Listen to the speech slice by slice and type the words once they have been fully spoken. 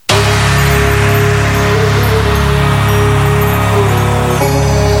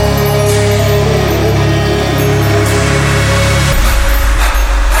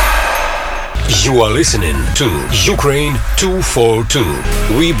are listening to Ukraine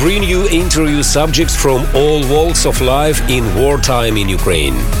 242. We bring you interview subjects from all walks of life in wartime in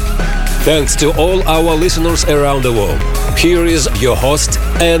Ukraine. Thanks to all our listeners around the world. Here is your host,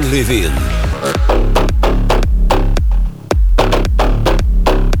 Anne Levin.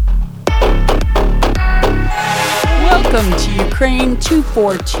 Welcome to Ukraine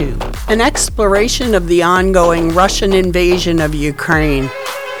 242, an exploration of the ongoing Russian invasion of Ukraine,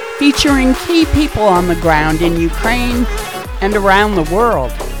 featuring key people on the ground in Ukraine and around the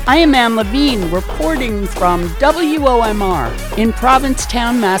world. I am Anne Levine, reporting from WOMR in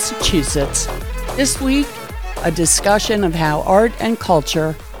Provincetown, Massachusetts. This week, a discussion of how art and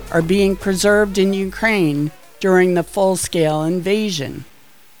culture are being preserved in Ukraine during the full-scale invasion.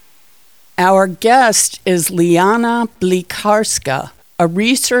 Our guest is Liana Blikarska, a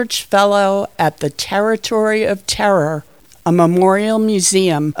research fellow at the Territory of Terror, a memorial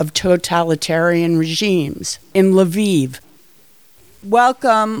museum of totalitarian regimes in Lviv.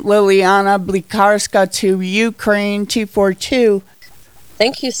 Welcome, Liliana Blikarska, to Ukraine 242.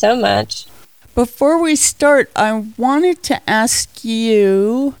 Thank you so much. Before we start, I wanted to ask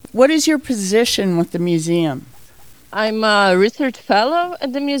you, what is your position with the museum? I'm a research fellow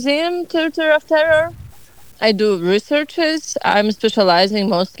at the Museum Territory of Terror. I do researches. I'm specializing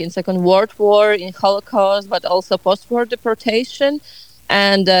mostly in Second World War, in Holocaust, but also post-war deportation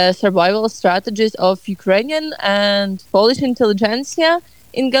and survival strategies of Ukrainian and Polish intelligentsia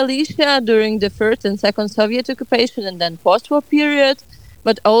in Galicia during the First and Second Soviet occupation and then post-war period.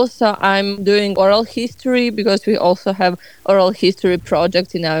 But also I'm doing oral history because we also have oral history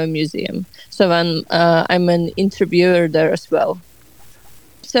project in our museum. So I'm an interviewer there as well.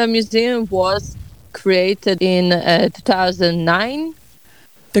 So museum was created in 2009.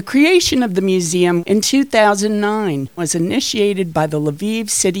 The creation of the museum in 2009 was initiated by the Lviv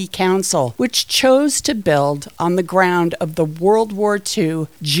City Council, which chose to build on the ground of the World War II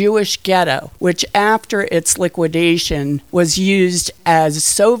Jewish ghetto, which after its liquidation was used as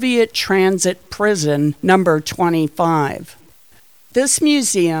Soviet Transit Prison number 25. This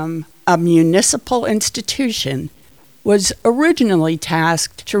museum, a municipal institution, was originally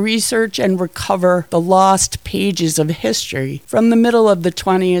tasked to research and recover the lost pages of history from the middle of the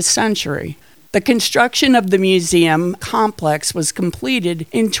 20th century. The construction of the museum complex was completed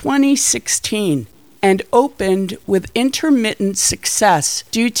in 2016 and opened with intermittent success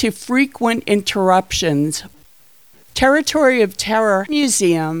due to frequent interruptions. Territory of Terror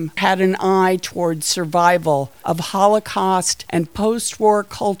Museum had an eye towards survival of Holocaust and post-war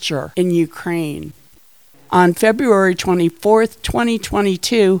culture in Ukraine. On February 24,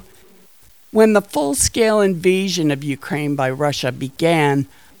 2022, when the full-scale invasion of Ukraine by Russia began,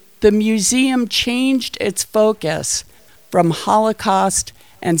 the museum changed its focus from Holocaust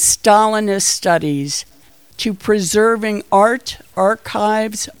and Stalinist studies to preserving art,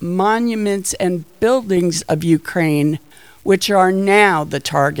 archives, monuments, and buildings of Ukraine, which are now the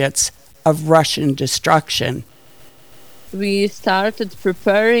targets of Russian destruction. We started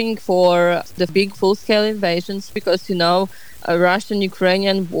preparing for the big full-scale invasions because, a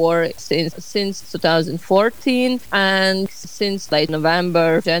Russian-Ukrainian war since 2014 and since late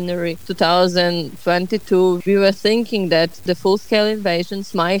November, January 2022, we were thinking that the full-scale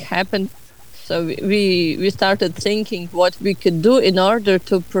invasions might happen. So we started thinking what we could do in order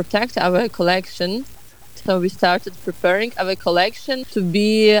to protect our collection. So we started preparing our collection to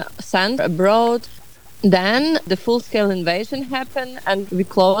be sent abroad. Then the full-scale invasion happened and we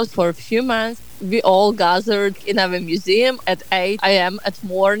closed for a few months. We all gathered in our museum at 8 a.m. at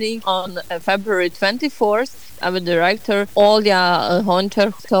morning on February 24th. Our director, Olya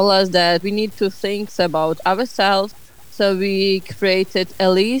Honchar, told us that we need to think about ourselves. So we created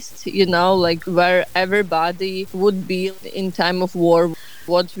a list, where everybody would be in time of war,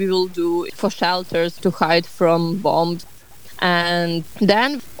 what we will do for shelters to hide from bombs. And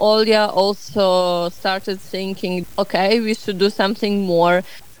then Olya also started thinking, okay, we should do something more.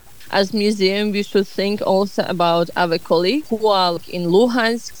 As museum, we should think also about our colleagues who are in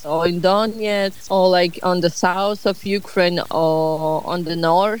Luhansk or in Donetsk or on the south of Ukraine or on the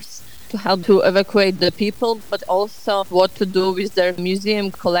north to help to evacuate the people, but also what to do with their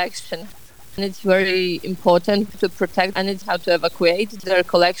museum collection. And it's very important to protect and it's how to evacuate their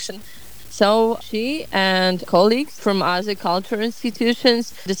collection. So she and colleagues from other cultural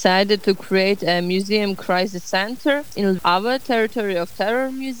institutions decided to create a museum crisis center in our Territory of Terror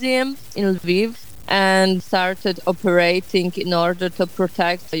museum in Lviv and started operating in order to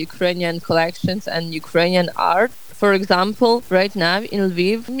protect the Ukrainian collections and Ukrainian art For example, right now in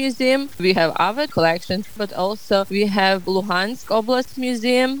Lviv Museum, we have our collection, but also we have Luhansk Oblast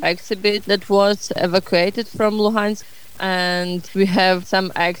Museum exhibit that was evacuated from Luhansk. And we have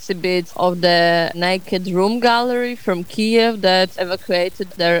some exhibits of the Naked Room Gallery from Kiev that evacuated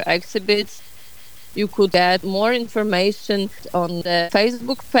their exhibits. You could get more information on the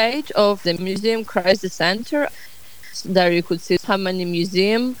Facebook page of the Museum Crisis Center. There you could see how many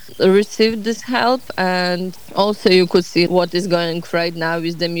museums received this help, and also you could see what is going right now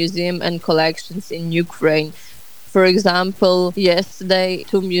with the museum and collections in Ukraine. For example, yesterday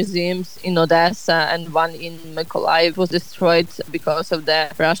 2 museums in Odessa and 1 in Mykolaiv was destroyed because of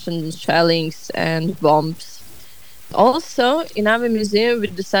the Russian shellings and bombs. Also, in our museum, we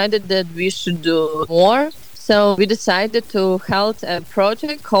decided that we should do more. So we decided to hold a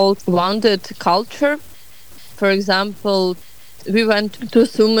project called Wounded Culture. For example, we went to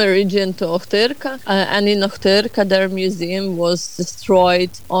Sumy region to Ochtyrka, and in Ochtyrka their museum was destroyed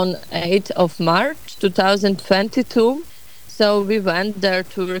on 8th of March 2022. So we went there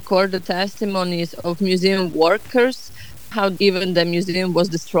to record the testimonies of museum workers, how even the museum was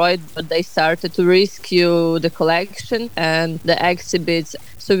destroyed, but they started to rescue the collection and the exhibits.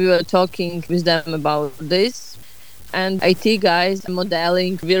 So we were talking with them about this. And IT guys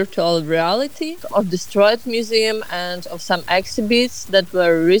modeling virtual reality of destroyed museum and of some exhibits that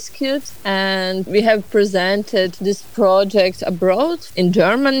were rescued. And we have presented this project abroad in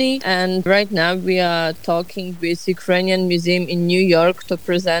Germany. And right now we are talking with Ukrainian Museum in New York to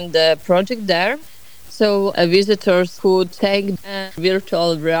present the project there. So visitors could take a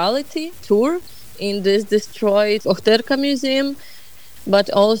virtual reality tour in this destroyed Ochtyrka museum, but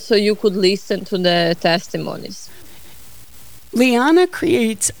also you could listen to the testimonies. Liana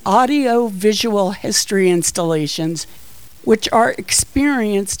creates audio-visual history installations which are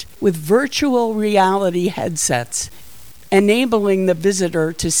experienced with virtual reality headsets, enabling the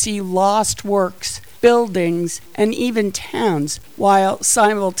visitor to see lost works, buildings, and even towns, while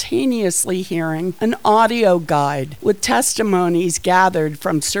simultaneously hearing an audio guide with testimonies gathered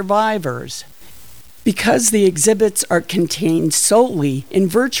from survivors. Because the exhibits are contained solely in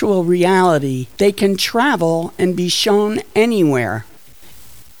virtual reality, they can travel and be shown anywhere.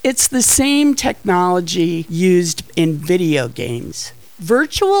 It's the same technology used in video games.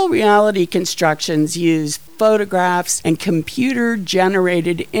 Virtual reality constructions use photographs and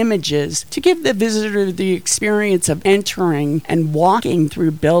computer-generated images to give the visitor the experience of entering and walking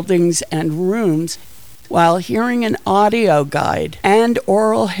through buildings and rooms, while hearing an audio guide and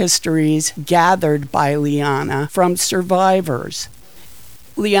oral histories gathered by Liana from survivors.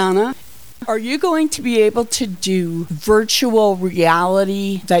 Liana, are you going to be able to do virtual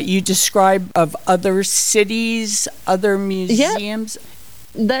reality that you describe of other cities, other museums?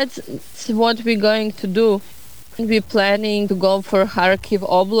 Yeah, that's what we're going to do. We're planning to go for Kharkiv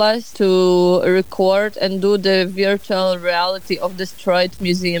Oblast to record and do the virtual reality of destroyed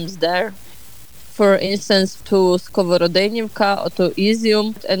museums there. For instance, to Skоворodinivka or to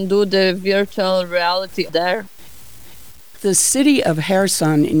Izium and do the virtual reality there. The city of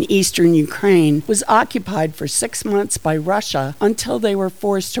Kherson in eastern Ukraine was occupied for 6 months by Russia until they were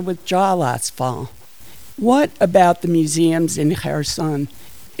forced to withdraw last fall. What about the museums in Kherson?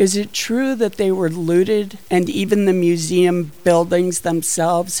 Is it true that they were looted and even the museum buildings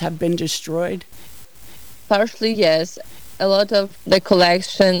themselves have been destroyed? Partially, yes. A lot of the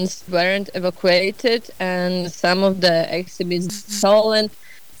collections weren't evacuated and some of the exhibits stolen.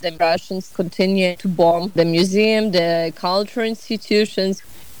 The Russians continue to bomb the museum, the cultural institutions.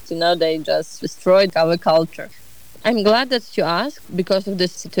 So now they just destroyed our culture. I'm glad that you asked because of the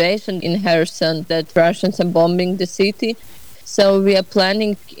situation in Kherson that Russians are bombing the city. So we are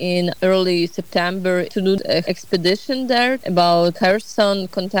planning in early September to do an expedition there about Kherson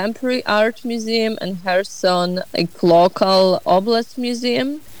Contemporary Art Museum and Kherson local Oblast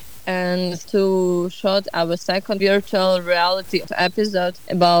Museum, and to shoot our second virtual reality episode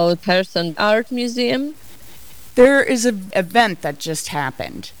about Kherson Art Museum. There is an event that just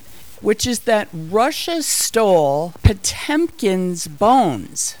happened, which is that Russia stole Potemkin's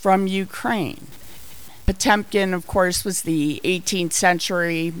bones from Ukraine. Potemkin, of course, was the 18th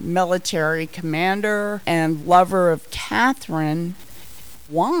century military commander and lover of Catherine.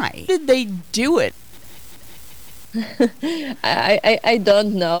 Why did they do it? I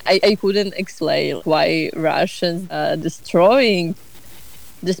don't know. I couldn't explain why Russians are destroying.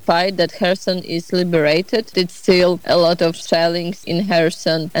 Despite that Kherson is liberated, it's still a lot of shellings in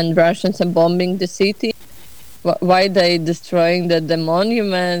Kherson and Russians are bombing the city. Why they destroying the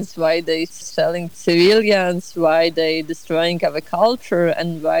monuments, why they selling civilians, why they destroying our culture,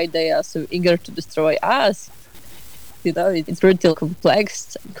 and why they are so eager to destroy us. It's pretty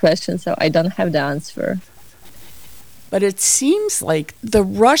complex question, so I don't have the answer. But it seems like the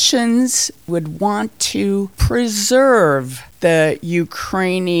Russians would want to preserve the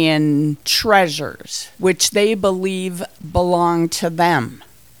Ukrainian treasures, which they believe belong to them.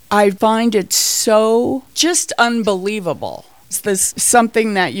 I find it so just unbelievable. Is this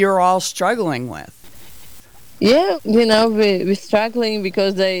something that you're all struggling with? Yeah, we're struggling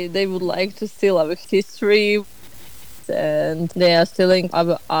because they would like to steal our history, and they are stealing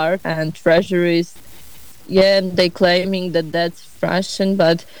our art and treasuries. Yeah, they claiming that that's Russian,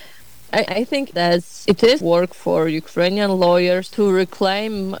 but I think that it is work for Ukrainian lawyers to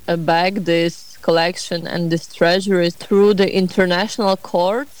reclaim back this collection and this treasuries through the international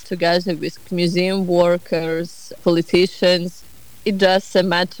courts together with museum workers, politicians. It's just a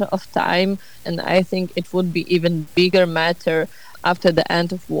matter of time, and I think it would be even bigger matter after the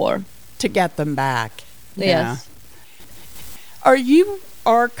end of war. To get them back. Yes. Yeah. Are you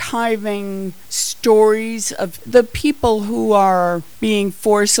archiving stories of the people who are being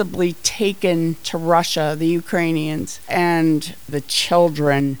forcibly taken to Russia, the Ukrainians, and the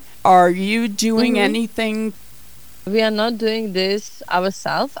children? Are you doing anything? We are not doing this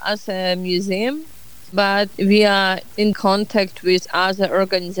ourselves as a museum, but we are in contact with other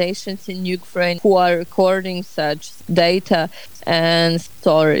organizations in Ukraine who are recording such data and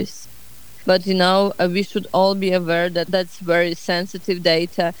stories. But, we should all be aware that that's very sensitive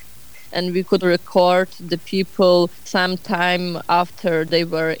data, and we could record the people sometime after they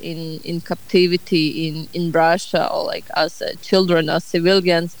were in captivity in Russia, or like as children, as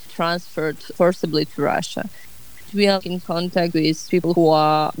civilians transferred forcibly to Russia. We are in contact with people who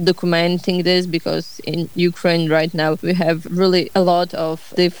are documenting this, because in Ukraine right now we have really a lot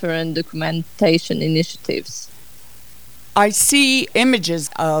of different documentation initiatives. I see images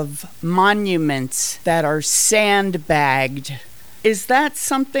of monuments that are sandbagged. Is that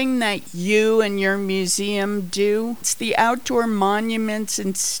something that you and your museum do? It's the outdoor monuments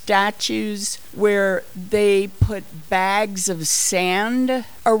and statues where they put bags of sand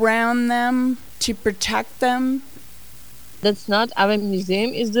around them to protect them. That's not our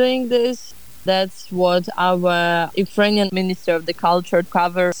museum is doing this. That's what our Ukrainian Minister of the Culture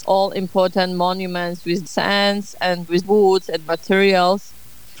covers, all important monuments with sands and with woods and materials,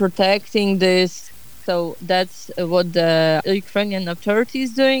 protecting this. So that's what the Ukrainian authority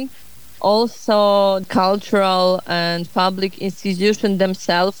is doing. Also, cultural and public institutions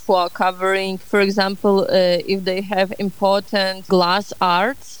themselves who are covering, for example, if they have important glass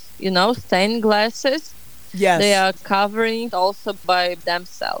arts, stained glasses, yes, they are covering also by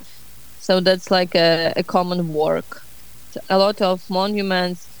themselves. So that's like a common work. A lot of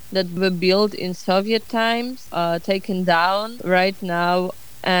monuments that were built in Soviet times are taken down right now,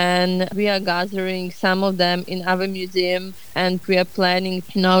 and we are gathering some of them in our museum, and we are planning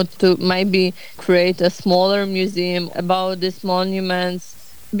now to maybe create a smaller museum about these monuments,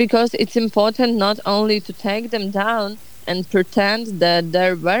 because it's important not only to take them down and pretend that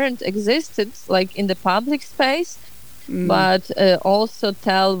they weren't existed like in the public space, but also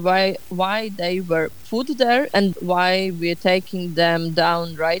tell why they were put there and why we're taking them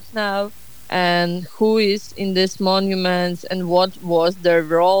down right now, and who is in these monuments and what was their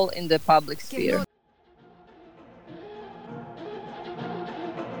role in the public sphere.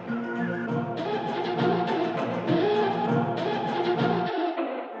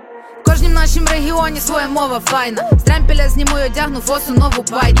 В нашім регіоні своя мова файна. З тремпеля зніму й одягну фосу нову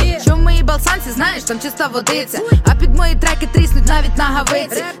пайду. Що в моїй балсанці, знаєш, там чиста водиця. А під мої треки тріснуть навіть на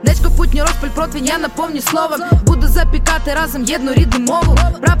гавиці. Дечко путню розпаль противень я наповню словом. Буду запікати разом єдну рідну мову.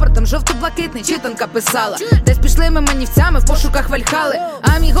 Прапор там жовто-блакитний, читанка писала. Десь пішли ми манівцями в пошуках Вальхали.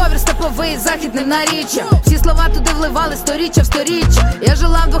 А мій говір степовий, західним наріччям. Всі слова туди вливали сторіччя в сторіччя. Я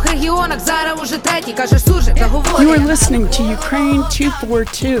жила в двох регіонах, зараз уже третій. Кажеш, сужик, та говори. You are listening to Ukraine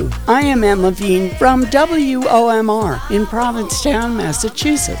 242. I am Ann Levine from WOMR in Provincetown,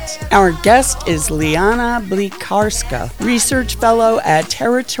 Massachusetts. Our guest is Liana Blikarska, Research Fellow at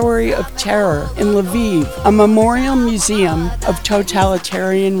Territory of Terror in Lviv, a memorial museum of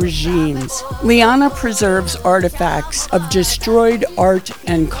totalitarian regimes. Liana preserves artifacts of destroyed art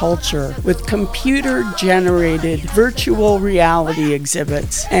and culture with computer-generated virtual reality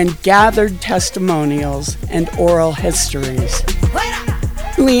exhibits and gathered testimonials and oral histories.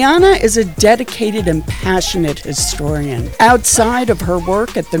 Liana is a dedicated and passionate historian. Outside of her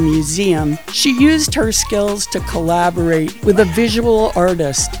work at the museum, she used her skills to collaborate with a visual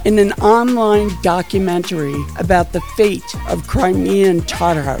artist in an online documentary about the fate of Crimean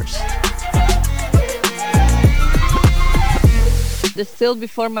Tatars. still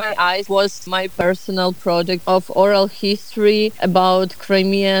before my eyes was my personal project of oral history about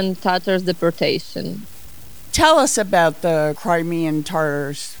Crimean Tatars deportation. Tell us about the Crimean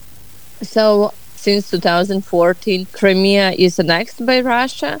Tatars. So, since 2014, Crimea is annexed by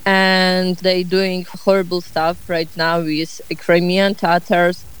Russia, and they're doing horrible stuff right now with Crimean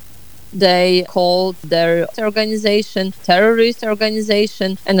Tatars. They called their organization terrorist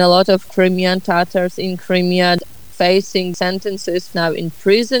organization, and a lot of Crimean Tatars in Crimea facing sentences now in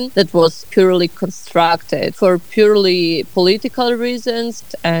prison that was purely constructed for purely political reasons,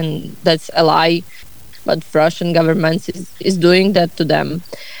 and that's a lie. But Russian government is doing that to them.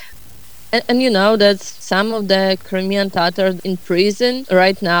 And you know that some of the Crimean Tatars in prison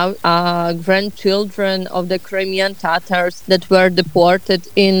right now are grandchildren of the Crimean Tatars that were deported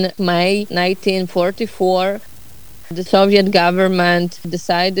in May 1944. The Soviet government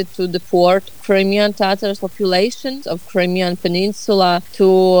decided to deport Crimean Tatars populations of Crimean Peninsula to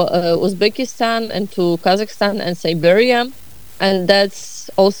Uzbekistan and to Kazakhstan and Siberia. And that's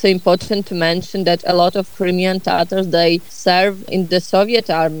also important to mention that a lot of Crimean Tatars, they serve in the Soviet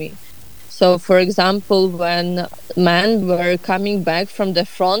army. So, for example, when men were coming back from the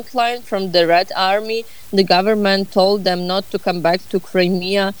front line, from the Red Army, the government told them not to come back to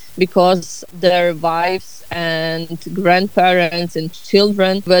Crimea because their wives and grandparents and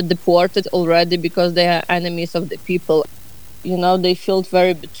children were deported already because they are enemies of the people. You know, they felt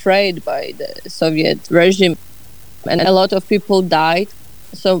very betrayed by the Soviet regime, and a lot of people died.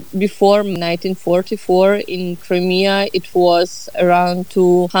 So before 1944 in Crimea, it was around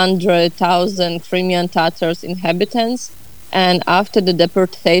 200,000 Crimean Tatars inhabitants. And after the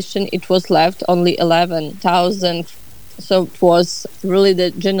deportation, it was left only 11,000. So it was really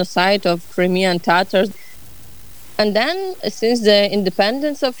the genocide of Crimean Tatars. And then, since the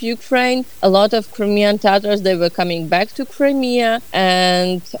independence of Ukraine, a lot of Crimean Tatars, they were coming back to Crimea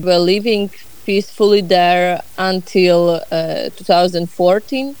and were living peacefully there until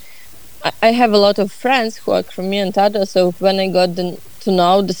 2014. I have a lot of friends who are Crimean Tatars, so when I got to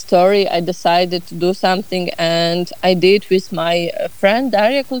know the story, I decided to do something, and I did with my friend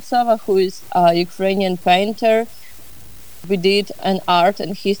Daria Kultsova, who is a Ukrainian painter. We did an art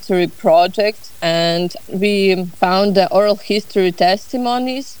and history project, and we found the oral history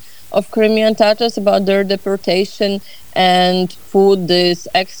testimonies of Crimean Tatars about their deportation and put these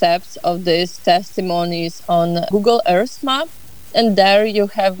excerpts of these testimonies on Google Earth map. And there you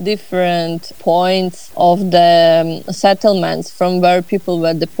have different points of the settlements from where people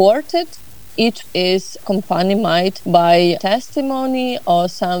were deported. Each is accompanied by testimony or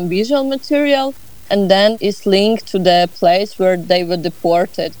some visual material, and then is linked to the place where they were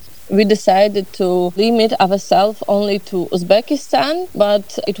deported. We decided to limit ourselves only to Uzbekistan,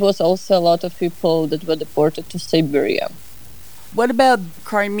 but it was also a lot of people that were deported to Siberia. What about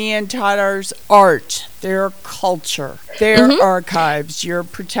Crimean Tatars' art, their culture, their archives? You're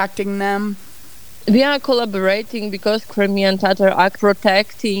protecting them? We are collaborating because Crimean Tatars are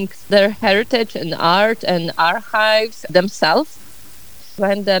protecting their heritage and art and archives themselves.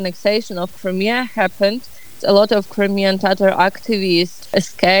 When the annexation of Crimea happened, a lot of Crimean Tatar activists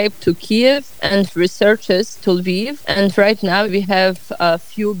escaped to Kiev and researchers to Lviv. And right now we have a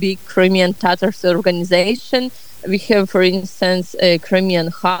few big Crimean Tatars organizations. We have, for instance, a Crimean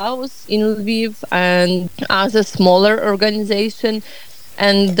House in Lviv and other smaller organizations,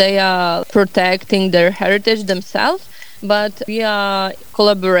 and they are protecting their heritage themselves, but we are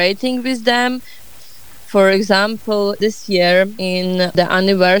collaborating with them. For example, this year, in the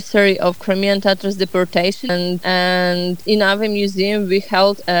anniversary of Crimean Tatars deportation, and in our museum, we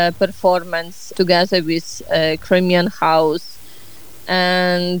held a performance together with Crimean House.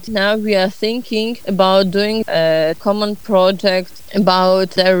 And now we are thinking about doing a common project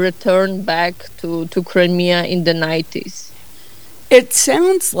about their return back to Crimea in the 90s. It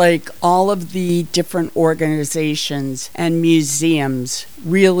sounds like all of the different organizations and museums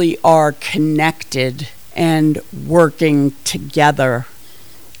really are connected and working together.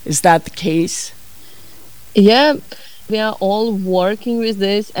 Is that the case? Yeah, we are all working with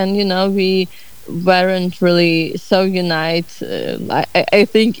this, and we weren't really so united, I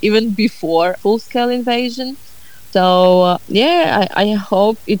think, even before full-scale invasion. So, I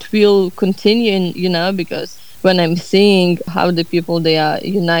hope it will continue, because when I'm seeing how the people, they are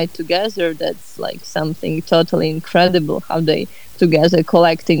unite together, that's like something totally incredible, how they together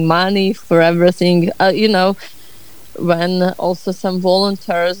collecting money for everything, when also some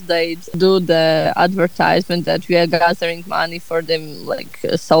volunteers, they do the advertisement that we are gathering money for them, like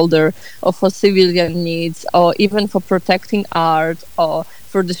soldier or for civilian needs, or even for protecting art, or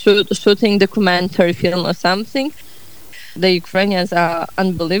for the shooting documentary film or something. The Ukrainians are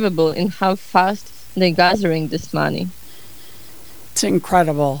unbelievable in how fast they're gathering this money. It's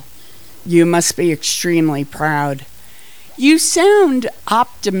incredible. You must be extremely proud. You sound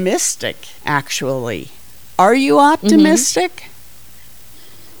optimistic, actually. Are you optimistic?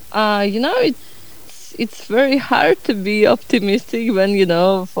 It's very hard to be optimistic when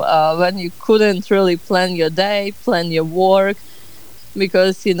when you couldn't really plan your day, plan your work,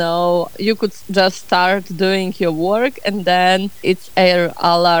 because you could just start doing your work and then it's air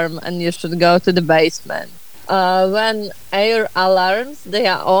alarm and you should go to the basement. When air alarms they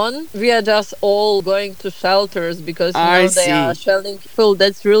are on, we are just all going to shelters because they are shelling people.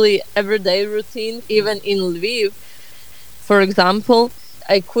 That's really everyday routine. Even in Lviv, for example,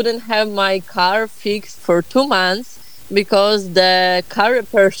 I couldn't have my car fixed for 2 months because the car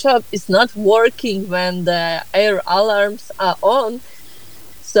repair shop is not working when the air alarms are on.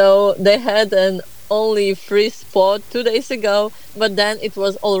 So they had an only free spot 2 days ago, but then it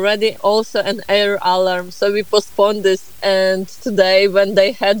was already also an air alarm. So we postponed this. And today, when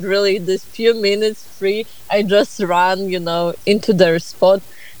they had really this few minutes free, I just ran, into their spot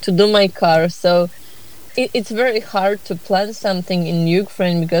to do my car. So it's very hard to plan something in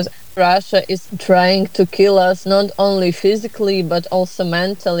Ukraine because Russia is trying to kill us not only physically but also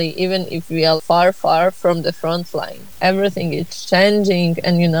mentally, even if we are far, far from the front line. Everything is changing,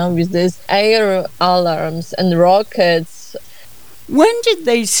 and with these air alarms and rockets. When did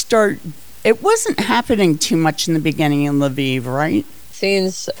they start? It wasn't happening too much in the beginning in Lviv, right?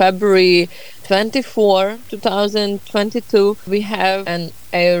 Since February 24, 2022, we have an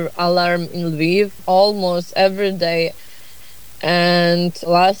air alarm in Lviv almost every day. And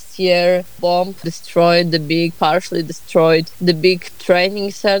last year, bomb partially destroyed the big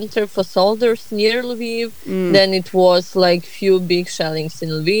training center for soldiers near Lviv. Then it was like few big shellings in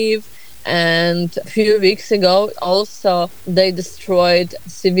Lviv. And a few weeks ago, also, they destroyed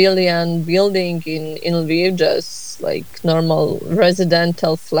civilian building in Lviv, just like normal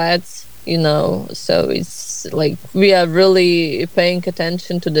residential flats, So it's like we are really paying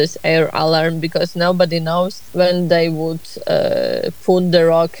attention to this air alarm because nobody knows when they would put the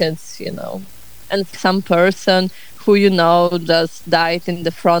rockets, And some person who just died in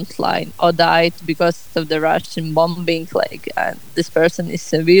the front line or died because of the Russian bombing, this person is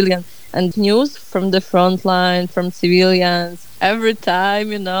civilian. And news from the front line, from civilians, every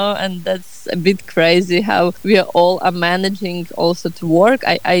time, and that's a bit crazy how we all are managing also to work.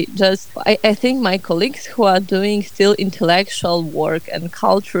 I think my colleagues who are doing still intellectual work and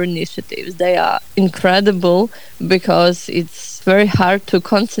culture initiatives, they are incredible because it's very hard to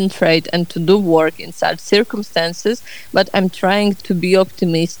concentrate and to do work in such circumstances, but I'm trying to be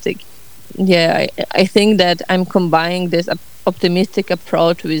optimistic. Yeah, I think that I'm combining this optimistic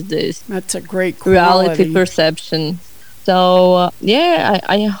approach with this. That's a great reality perception. So,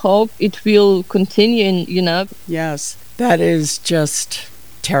 I hope it will continue, Yes, that is just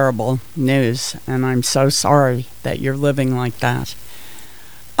terrible news, and I'm so sorry that you're living like that.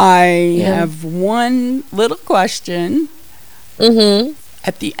 I have one little question.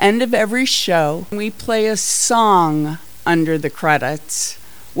 At the end of every show, we play a song under the credits.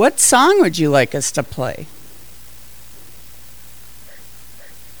 What song would you like us to play?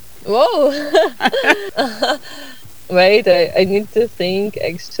 Whoa! Wait, I need to think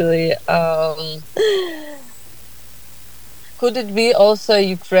actually. Could it be also a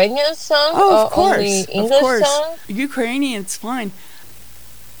Ukrainian song? Oh, of course. Only English song? Ukrainian's fine.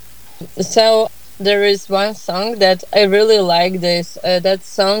 So there is one song that I really like this. That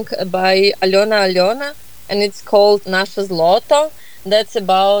song by Alona, and it's called Наше злото. That's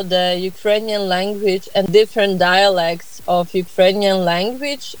about the Ukrainian language and different dialects of Ukrainian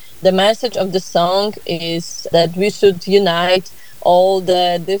language. The message of the song is that we should unite all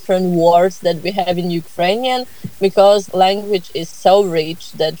the different words that we have in Ukrainian because language is so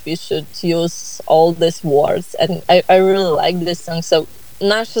rich that we should use all these words. And I really like this song. So,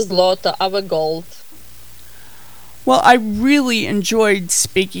 Наше злото, our gold. Well, I really enjoyed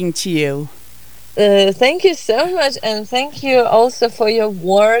speaking to you. Thank you so much, and thank you also for your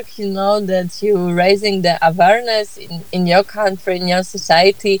work, that you're raising the awareness in your country, in your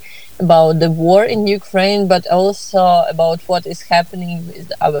society about the war in Ukraine, but also about what is happening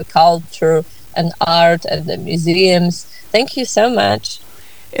with our culture and art and the museums. Thank you so much.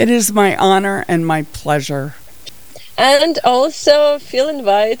 It is my honor and my pleasure. And also feel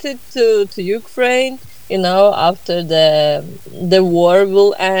invited to Ukraine. After the war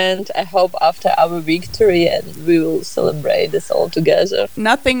will end, I hope after our victory, and we will celebrate this all together.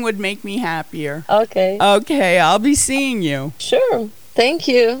 Nothing would make me happier. Okay. Okay, I'll be seeing you. Sure. Thank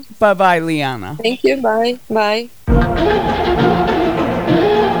you. Bye-bye, Liana. Thank you. Bye. Bye.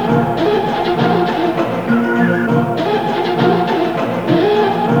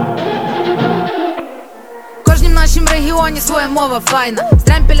 В нашім регіоні своя мова файна. З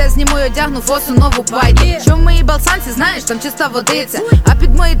тремпеля зніму й одягну фосу нову пайду. Що в моїй балсанці, знаєш, там чиста водиця. А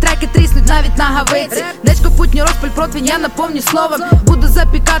під мої треки тріснуть навіть на гавиці. Дечко путню розпаль противень я наповню словом. Буду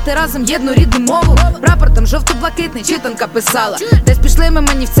запікати разом єдну рідну мову. Прапор там жовто-блакитний, читанка писала. Десь пішли ми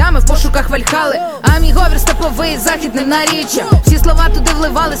манівцями в пошуках Вальхали. А мій говір степовий західним наріччям. Всі слова туди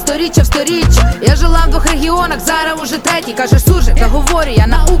вливали сторіччя в сторіччя. Я жила в двох регіонах, зараз уже третій. Кажеш сужик, та говорю я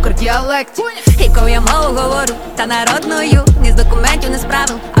на укрдіалекті. І коли я мову говорю, та народною, ні з документів, не з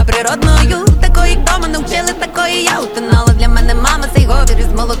правил, а природною. Такої вдома не вчили, такої я утонала. Для мене мама цей говір із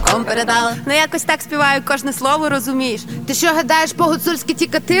молоком передала. Ну якось так співаю, кожне слово розумієш. Ти що гадаєш, по-гуцульськи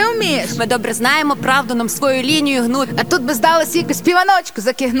тільки ти вмієш? Ми добре знаємо правду, нам свою лінію гнуть. А тут би здалось якусь співаночку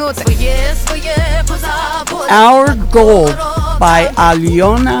закигнути. Своє позабули. Our Gold by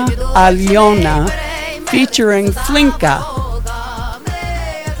Aliona featuring Flinka.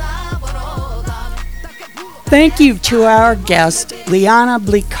 Thank you to our guest, Liana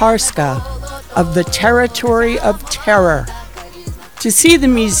Blikarska of the Territory of Terror. To see the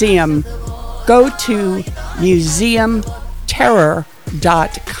museum, go to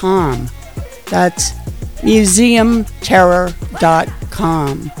museumterror.com. That's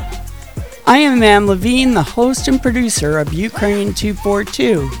museumterror.com. I am Ann Levine, the host and producer of Ukraine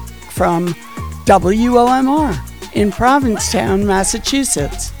 242 from WOMR in Provincetown,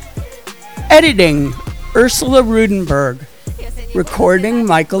 Massachusetts. Editing, Ursula Rudenberg. Recording,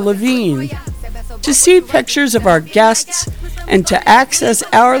 Michael Levine. To see pictures of our guests and to access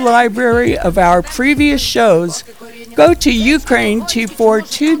our library of our previous shows, go to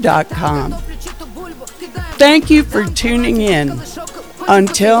Ukraine242.com. Thank you for tuning in.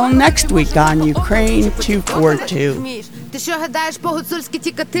 Until next week on Ukraine 242. Ти що гадаєш, по-гуцульськи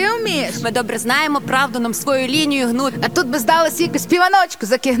тільки ти вмієш? Ми добре знаємо правду, нам свою лінію гнуть. А тут би здалось якусь співаночку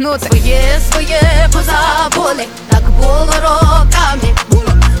закигнути. Своє позабули, так було роками.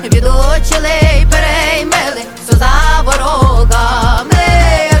 Від очілей переймили, все за ворогами,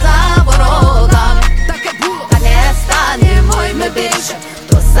 за ворогами. Таке було. А не станемо й ми більше,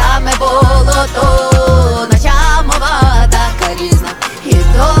 то саме було то. Наша мова така різна, і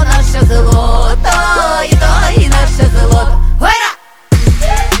то наше золото, і то і наше золото. Гойра!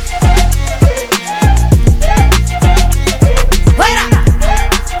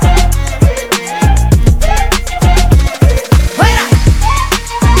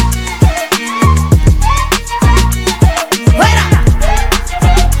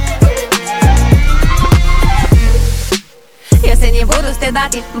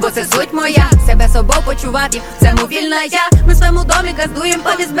 Стидати, бо це суть моя, себе собою почувати, це вільна я. Ми в своєму домі газдуєм,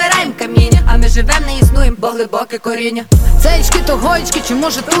 повізбираєм каміння, а ми живем, не існуєм, бо глибоке коріння. Цеєчки то гоєчки, чи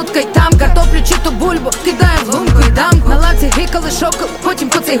може тут й там, картоплю чи то бульбу, кидаєм в гумку і дамку. На лавці гикали, шокали, потім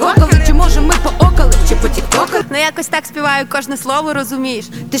по цей гокали, чи може ми поокали, чи потіктокали. Ну якось так співаю, кожне слово розумієш.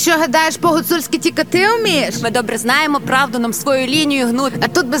 Ти що гадаєш, по-гуцульськи тільки ти вмієш? Ми добре знаємо правду, нам свою лінію гнуть. А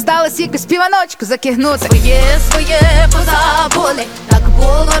тут би здалось якусь співаночку закигнути. Своє позабули, так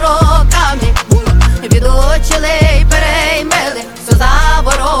було роками. Від очілей переймили, все за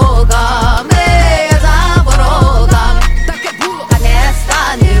ворогами, за ворогами. Таке було. А не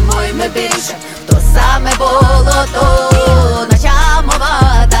станемо й ми більше, то саме було.